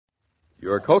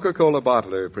Your Coca-Cola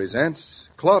bottler presents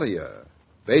Claudia,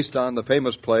 based on the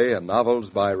famous play and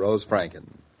novels by Rose Franken.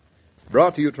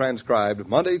 Brought to you transcribed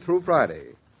Monday through Friday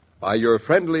by your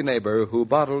friendly neighbor who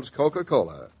bottles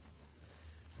Coca-Cola.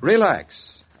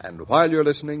 Relax, and while you're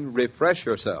listening, refresh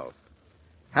yourself.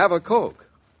 Have a Coke.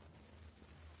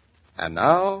 And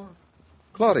now,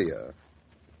 Claudia.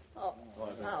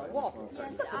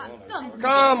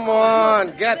 Come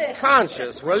on, get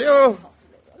conscious, will you?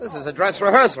 This is a dress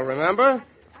rehearsal, remember?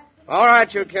 All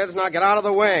right, you kids, now get out of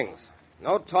the wings.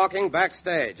 No talking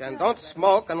backstage, and don't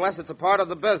smoke unless it's a part of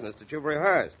the business that you've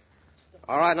rehearsed.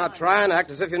 All right, now try and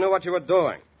act as if you knew what you were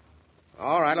doing.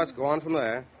 All right, let's go on from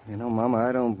there. You know, Mama,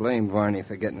 I don't blame Varney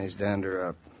for getting his dander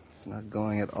up. It's not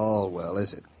going at all well,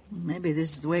 is it? Maybe this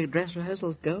is the way dress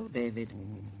rehearsals go, David.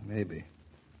 Maybe.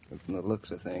 But from the looks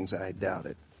of things, I doubt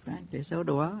it. Frankly, so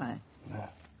do I.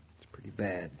 It's pretty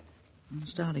bad. I'm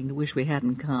starting to wish we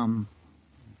hadn't come.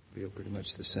 I feel pretty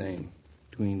much the same.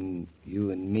 Between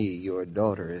you and me, your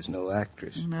daughter is no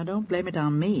actress. Now, don't blame it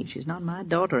on me. She's not my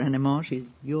daughter anymore. She's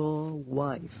your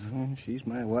wife. She's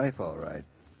my wife, all right.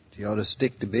 She ought to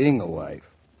stick to being a wife.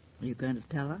 Are you going to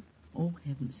tell her? Oh,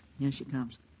 heavens. Here she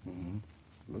comes.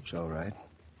 Looks all right.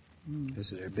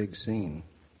 This is her big scene.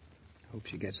 Hope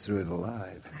she gets through it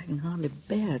alive. I can hardly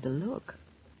bear to look.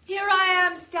 Here I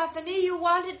am, Stephanie. You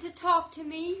wanted to talk to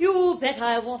me? You bet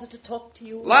I wanted to talk to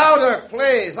you. Louder,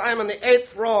 please. I'm in the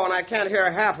 8th row, and I can't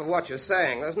hear half of what you're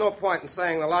saying. There's no point in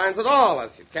saying the lines at all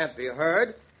if you can't be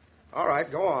heard. All right,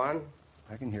 go on.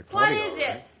 I can hear Claudia. What is it?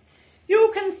 Right.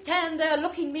 You can stand there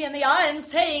looking me in the eye and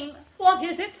saying, what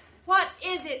is it? What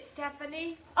is it,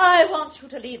 Stephanie? I want you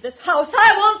to leave this house.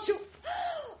 I want you...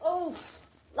 Oh,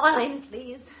 line,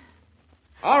 please.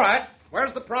 All right.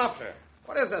 Where's the prompter?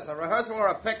 What is this, a rehearsal or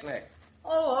a picnic?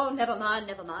 Oh, never mind.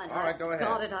 All right, go ahead.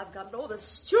 I've got it. Oh, the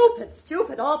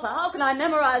stupid author. How can I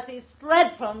memorize these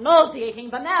dreadful, nauseating,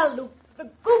 banal,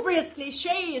 lugubrious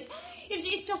cliches?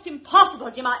 It's just impossible,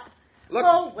 Jim. Look,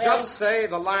 oh, well. Just say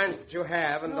the lines that you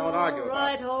have and don't argue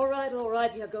about it. All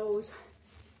right, here goes.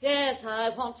 Yes, I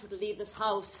want you to leave this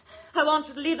house. I want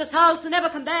you to leave this house and never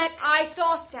come back. I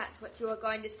thought that's what you were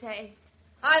going to say.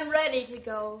 I'm ready to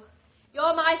go.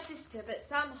 You're my sister, but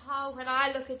somehow when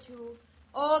I look at you,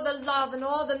 all the love and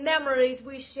all the memories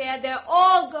we shared, they're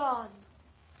all gone.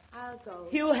 I'll go.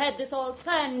 You had this all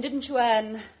planned, didn't you,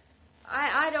 Anne?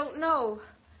 I don't know.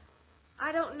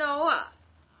 I don't know.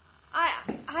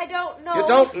 I don't know. You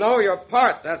don't know your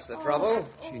part, that's the trouble.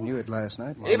 She knew it last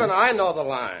night, Mama. Even I know the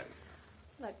line.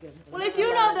 Well, if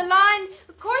you know the line,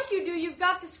 of course you do. You've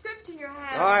got the script in your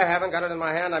hand. No, I haven't got it in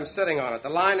my hand. I'm sitting on it. The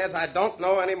line is, I don't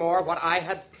know anymore what I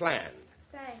had planned.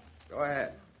 Thanks. Go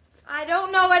ahead. I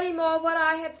don't know anymore what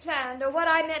I had planned or what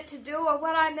I meant to do or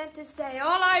what I meant to say.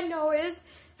 All I know is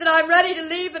that I'm ready to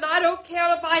leave and I don't care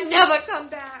if I never come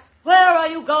back. Where are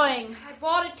you going? I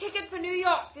bought a ticket for New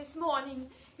York this morning.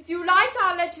 If you like,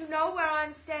 I'll let you know where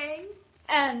I'm staying.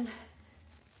 Anne,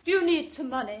 do you need some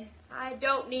money? I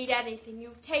don't need anything.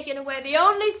 You've taken away the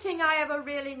only thing I ever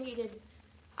really needed.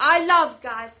 I loved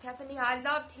Guy, Stephanie. I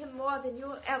loved him more than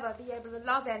you'll ever be able to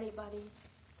love anybody.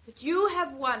 But you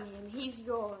have won him. He's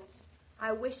yours.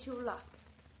 I wish you luck.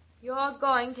 You're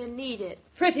going to need it.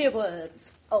 Pretty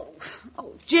words. Oh,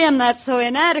 Jim, that's so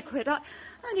inadequate.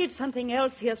 I need something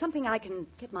else here, something I can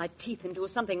get my teeth into,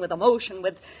 something with emotion,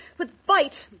 with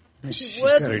bite. She's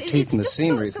got her teeth in the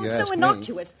scenery, if you ask so me.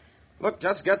 innocuous. Look,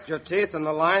 just get your teeth in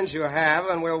the lines you have,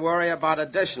 and we'll worry about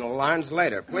additional lines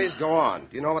later. Please go on.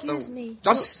 Do you know Excuse me.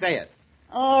 Just say it.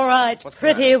 All right, What's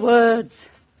pretty that? words.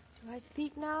 Do I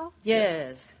speak now?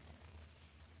 Yes.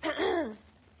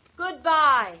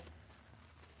 Goodbye.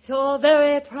 You're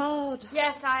very proud.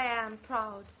 Yes, I am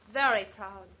proud. Very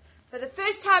proud. For the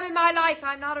first time in my life,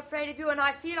 I'm not afraid of you, and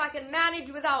I feel I can manage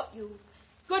without you.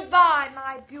 Goodbye,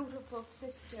 my beautiful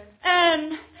sister.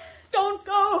 Anne, don't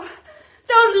go.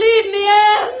 Don't leave me,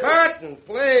 Anne. Curtain,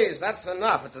 please. That's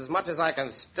enough. It's as much as I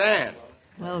can stand.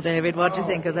 Well, David, what do you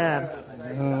think of that?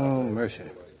 Oh, mercy.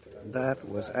 That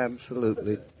was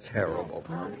absolutely terrible.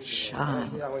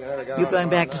 Sean, you going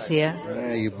back to see her?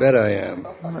 Yeah, you bet I am.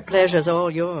 Well, the pleasure's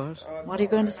all yours. What are you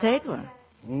going to say to her?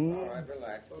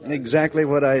 Exactly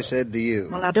what I said to you.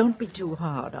 Well, now, don't be too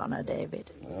hard on her, David.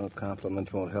 Well,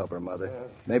 compliments won't help her, Mother.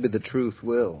 Maybe the truth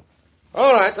will.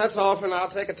 All right, that's all for now.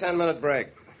 Take a 10-minute break.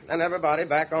 Then everybody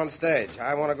back on stage.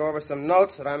 I want to go over some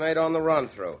notes that I made on the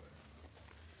run-through.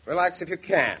 Relax if you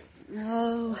can.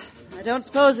 No, I don't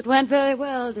suppose it went very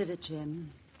well, did it, Jim?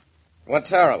 Went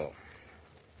terrible.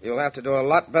 You'll have to do a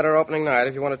lot better opening night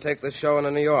if you want to take this show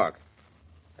into New York.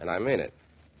 And I mean it.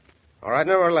 All right,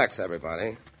 now relax,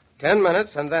 everybody. 10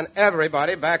 minutes, and then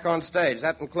everybody back on stage.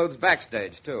 That includes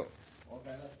backstage, too.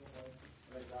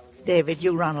 David,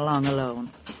 you run along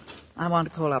alone. I want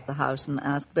to call up the house and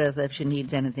ask Bertha if she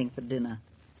needs anything for dinner.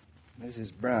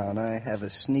 Mrs. Brown, I have a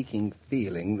sneaking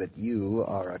feeling that you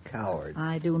are a coward.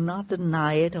 I do not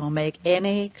deny it or make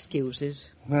any excuses.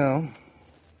 Well,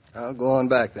 I'll go on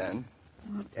back then.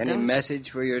 Any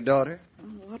message for your daughter?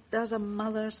 What does a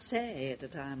mother say at a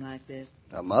time like this?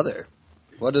 A mother?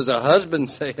 What does a husband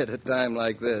say at a time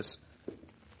like this?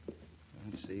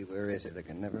 Let's see, where is it? I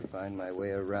can never find my way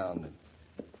around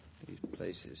these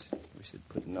places. We should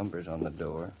put numbers on the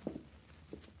door.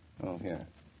 Oh, here.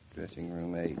 Dressing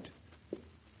room 8.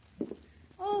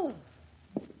 Oh,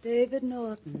 David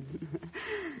Norton.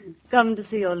 Come to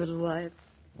see your little wife.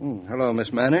 Hello,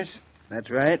 Miss Manners. That's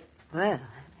right. Well,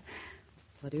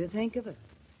 what do you think of her?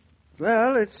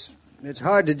 Well, it's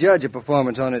hard to judge a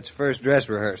performance on its first dress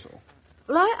rehearsal.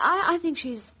 Well, I think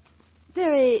she's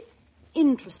very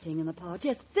interesting in the part.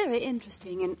 Yes, very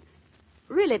interesting, and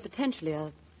really potentially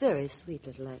a very sweet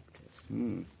little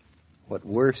actress. What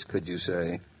worse could you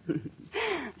say?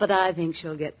 But I think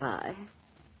she'll get by.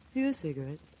 You a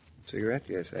cigarette? Cigarette?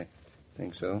 Yes, I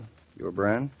think so. Your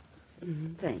brand?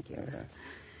 Thank you.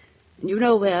 And you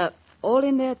know we're all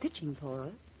in there pitching for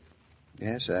her.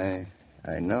 Yes, I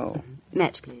know.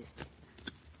 Match, please.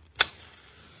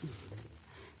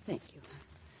 Thank you.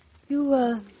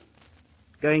 You,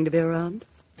 going to be around?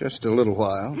 Just a little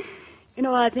while. You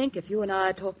know, I think if you and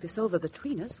I talk this over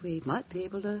between us, we might be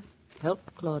able to help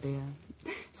Claudia.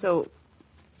 So,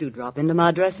 do drop into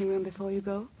my dressing room before you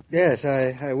go. Yes,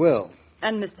 I will.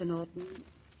 And, Mr. Norton,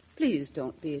 please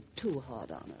don't be too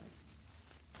hard on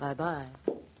her. Bye-bye.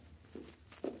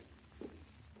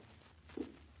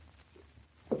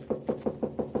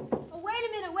 Oh, wait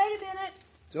a minute.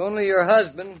 It's only your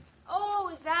husband. Oh,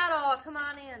 is that all? Come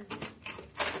on in.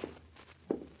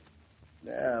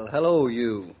 Well, hello,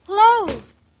 you. Hello.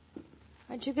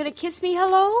 Aren't you going to kiss me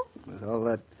hello? With all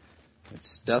that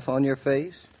stuff on your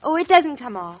face? Oh, it doesn't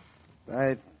come off.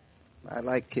 I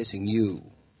like kissing you,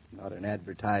 not an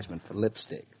advertisement for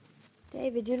lipstick.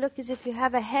 David, you look as if you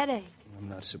have a headache. I'm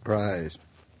not surprised.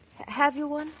 Have you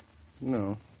one?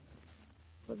 No.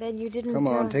 Well, then you didn't... Come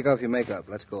on, take off your makeup.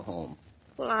 Let's go home.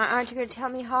 Well, aren't you going to tell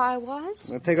me how I was?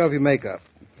 Well, take off your makeup.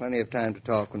 Plenty of time to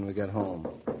talk when we get home.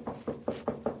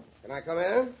 Can I come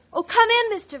in? Oh, come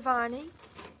in, Mr. Varney.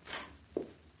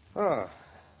 Oh.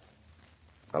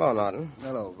 Hello, Norton.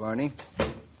 Hello, Varney.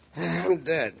 I'm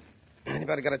dead.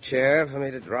 Anybody got a chair for me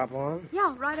to drop on?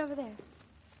 Yeah, right over there.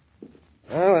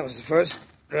 Well, that was the first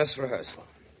dress rehearsal.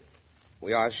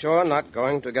 We are sure not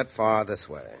going to get far this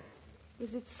way.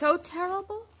 Was it so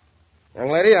terrible? Young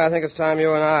lady, I think it's time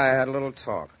you and I had a little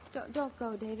talk. Don't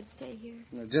go, David. Stay here.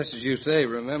 Well, just as you say,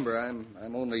 remember,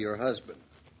 I'm only your husband.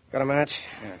 Got a match?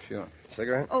 Yeah, sure.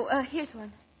 Cigarette? Oh, here's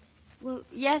one. Well,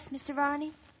 yes, Mr.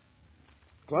 Varney?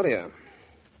 Claudia,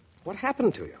 what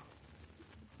happened to you?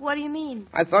 What do you mean?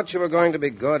 I thought you were going to be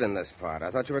good in this part.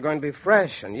 I thought you were going to be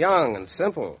fresh and young and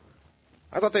simple.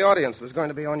 I thought the audience was going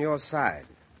to be on your side.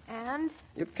 And?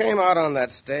 You came out on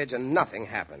that stage and nothing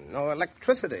happened. No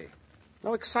electricity.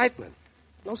 No excitement.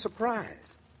 No surprise.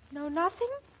 No, nothing?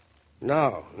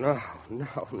 No,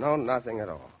 nothing at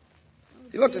all.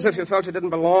 You looked as if you felt you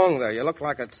didn't belong there. You looked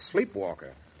like a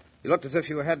sleepwalker. You looked as if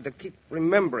you had to keep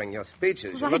remembering your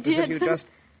speeches. Well, you looked I as if did. you just...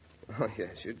 Oh,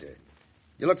 yes, you did.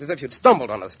 You looked as if you'd stumbled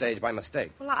on the stage by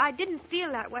mistake. Well, I didn't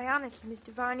feel that way, honestly,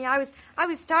 Mr. Varney. I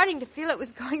was starting to feel it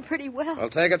was going pretty well. Well,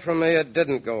 take it from me, it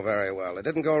didn't go very well. It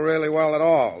didn't go really well at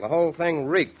all. The whole thing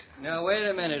reeked. Now, wait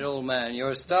a minute, old man.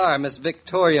 Your star, Miss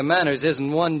Victoria Manners,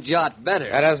 isn't one jot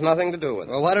better. That has nothing to do with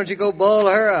it. Well, why don't you go bawl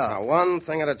her out? Now, one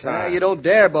thing at a time. You don't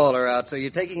dare bawl her out, so you're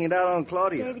taking it out on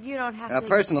Claudia. David, you don't have Now, to...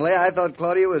 personally, I thought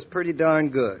Claudia was pretty darn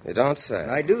good. You don't say.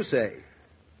 I do say.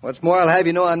 What's more, I'll have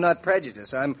you know I'm not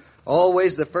prejudiced. I'm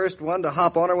always the first one to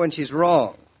hop on her when she's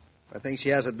wrong. I think she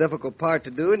has a difficult part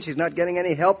to do, and she's not getting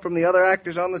any help from the other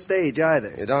actors on the stage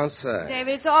either. You don't say.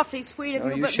 David, it's awfully sweet of Oh,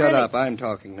 you, you but shut really... up. I'm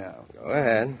talking now. Go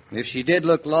ahead. If she did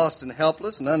look lost and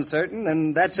helpless and uncertain,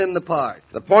 then that's in the part.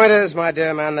 The point is, my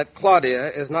dear man, that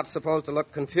Claudia is not supposed to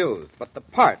look confused, but the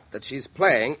part that she's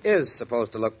playing is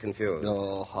supposed to look confused.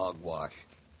 No hogwash.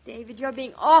 David, you're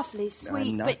being awfully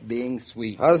sweet, I'm not being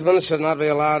sweet. Husbands should not be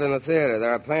allowed in the theater.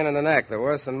 They're a pain in the neck. They're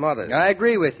worse than mothers. I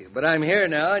agree with you, but I'm here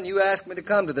now, and you asked me to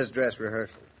come to this dress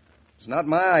rehearsal. It's not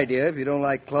my idea. If you don't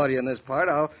like Claudia in this part,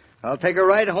 I'll take her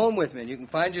right home with me, and you can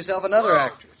find yourself another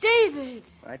actress. David!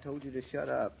 I told you to shut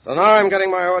up. So now I'm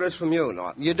getting my orders from you,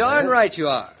 Norton. You're darn right you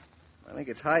are. I think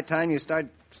it's high time you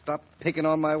stop picking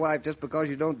on my wife just because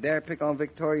you don't dare pick on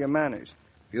Victoria Manners.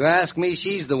 If you ask me,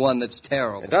 she's the one that's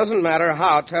terrible. It doesn't matter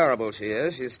how terrible she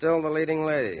is. She's still the leading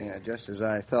lady. Yeah, just as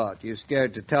I thought. You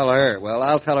scared to tell her. Well,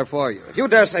 I'll tell her for you. If you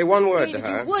dare say one word David, to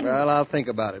her... you wouldn't. Well, I'll think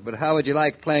about it. But how would you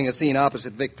like playing a scene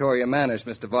opposite Victoria Manners,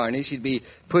 Mr. Varney? She'd be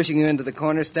pushing you into the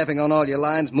corner, stepping on all your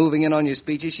lines, moving in on your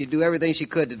speeches. She'd do everything she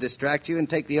could to distract you and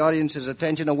take the audience's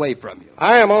attention away from you.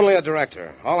 I am only a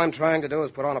director. All I'm trying to do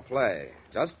is put on a play.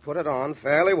 Just put it on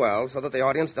fairly well so that the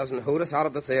audience doesn't hoot us out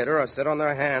of the theater or sit on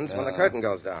their hands when the curtain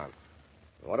goes down.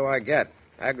 What do I get?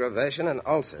 Aggravation and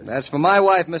ulcers. As for my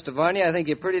wife, Mr. Varney, I think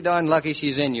you're pretty darn lucky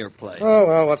she's in your play. Oh,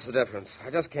 well, what's the difference? I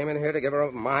just came in here to give her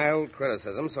a mild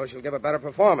criticism so she'll give a better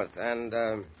performance. And,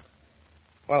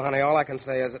 well, honey, all I can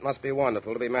say is it must be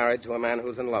wonderful to be married to a man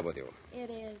who's in love with you. It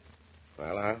is.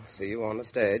 Well, I'll see you on the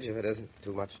stage if it isn't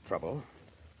too much trouble.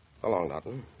 So long,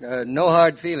 Norton. No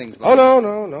hard feelings, Oh,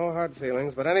 Varney. no hard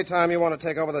feelings. But any time you want to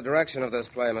take over the direction of this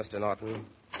play, Mr. Norton,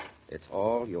 it's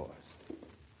all yours.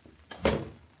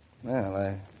 Well,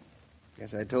 I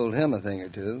guess I told him a thing or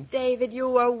two. David, you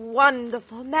were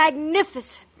wonderful,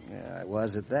 magnificent. Yeah, I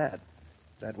was at that.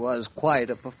 That was quite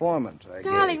a performance, I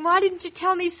Darling, guess. why didn't you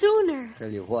tell me sooner?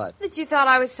 Tell you what. That you thought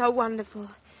I was so wonderful.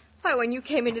 Why, when you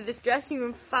came into this dressing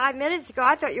room 5 minutes ago,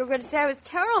 I thought you were going to say I was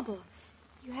terrible.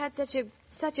 You had such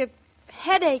a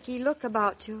headachy look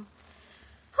about you.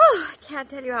 Oh, I can't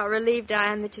tell you how relieved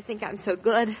I am that you think I'm so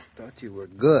good. Thought you were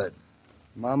good.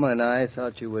 Mama and I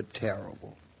thought you were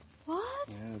terrible. What?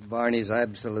 Yeah, Barney's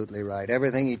absolutely right.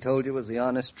 Everything he told you was the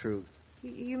honest truth.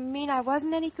 You mean I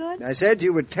wasn't any good? I said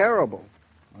you were terrible.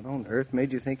 What on earth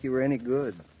made you think you were any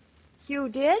good? You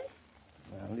did?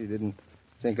 Well, you didn't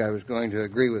think I was going to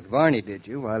agree with Varney, did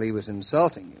you, while he was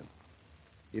insulting you?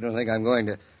 You don't think I'm going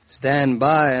to stand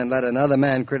by and let another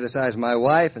man criticize my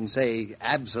wife and say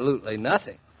absolutely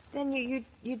nothing? Then you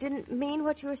didn't mean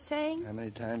what you were saying? How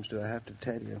many times do I have to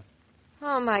tell you?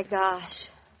 Oh, my gosh.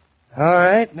 All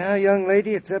right, now, young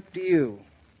lady, it's up to you.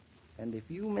 And if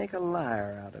you make a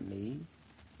liar out of me,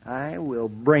 I will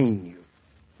brain you.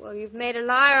 Well, you've made a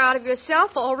liar out of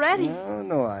yourself already.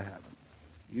 No, I haven't.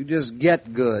 You just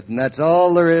get good, and that's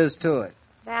all there is to it.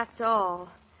 That's all.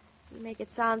 You make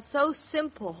it sound so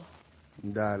simple.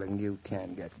 Darling, you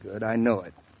can get good. I know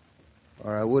it.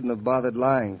 Or I wouldn't have bothered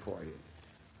lying for you.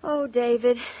 Oh,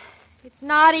 David, it's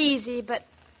not easy, but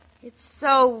it's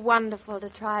so wonderful to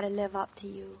try to live up to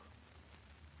you.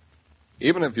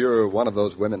 Even if you're one of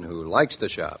those women who likes to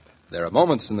shop, there are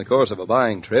moments in the course of a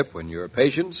buying trip when your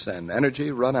patience and energy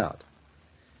run out.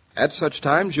 At such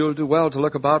times, you'll do well to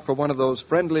look about for one of those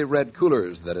friendly red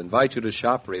coolers that invite you to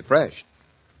shop refreshed.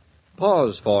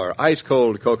 Pause for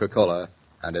ice-cold Coca-Cola,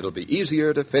 and it'll be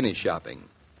easier to finish shopping.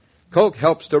 Coke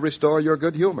helps to restore your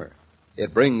good humor.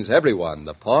 It brings everyone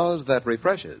the pause that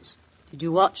refreshes. Did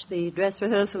you watch the dress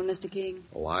rehearsal, Mr. King?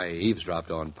 Oh, I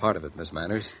eavesdropped on part of it, Miss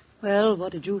Manners. Well,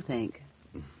 what did you think?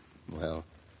 Well,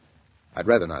 I'd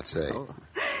rather not say. Oh.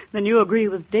 Then you agree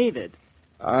with David.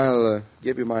 I'll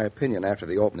give you my opinion after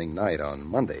the opening night on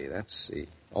Monday. That's the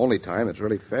only time it's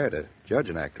really fair to judge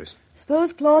an actress.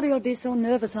 Suppose Claudia will be so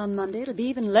nervous on Monday, it'll be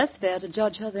even less fair to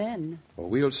judge her then. Well,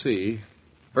 we'll see.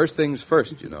 First things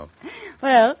first, you know.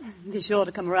 Well, be sure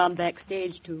to come around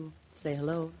backstage to say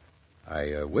hello.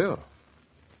 I will.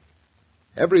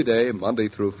 Every day, Monday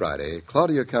through Friday,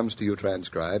 Claudia comes to you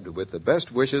transcribed with the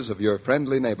best wishes of your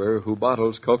friendly neighbor who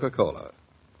bottles Coca-Cola.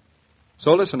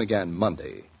 So listen again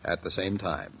Monday at the same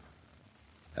time.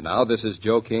 And now this is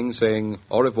Joe King saying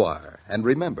au revoir. And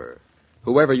remember,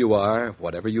 whoever you are,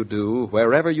 whatever you do,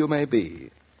 wherever you may be,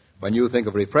 when you think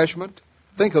of refreshment,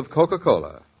 think of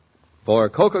Coca-Cola. For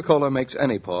Coca-Cola makes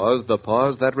any pause the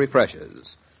pause that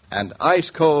refreshes. And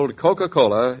ice-cold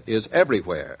Coca-Cola is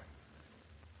everywhere.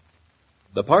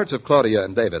 The parts of Claudia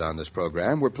and David on this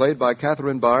program were played by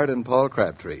Catherine Bard and Paul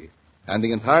Crabtree, and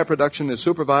the entire production is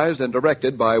supervised and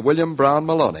directed by William Brown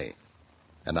Maloney.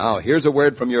 And now, here's a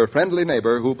word from your friendly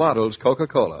neighbor who bottles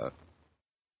Coca-Cola.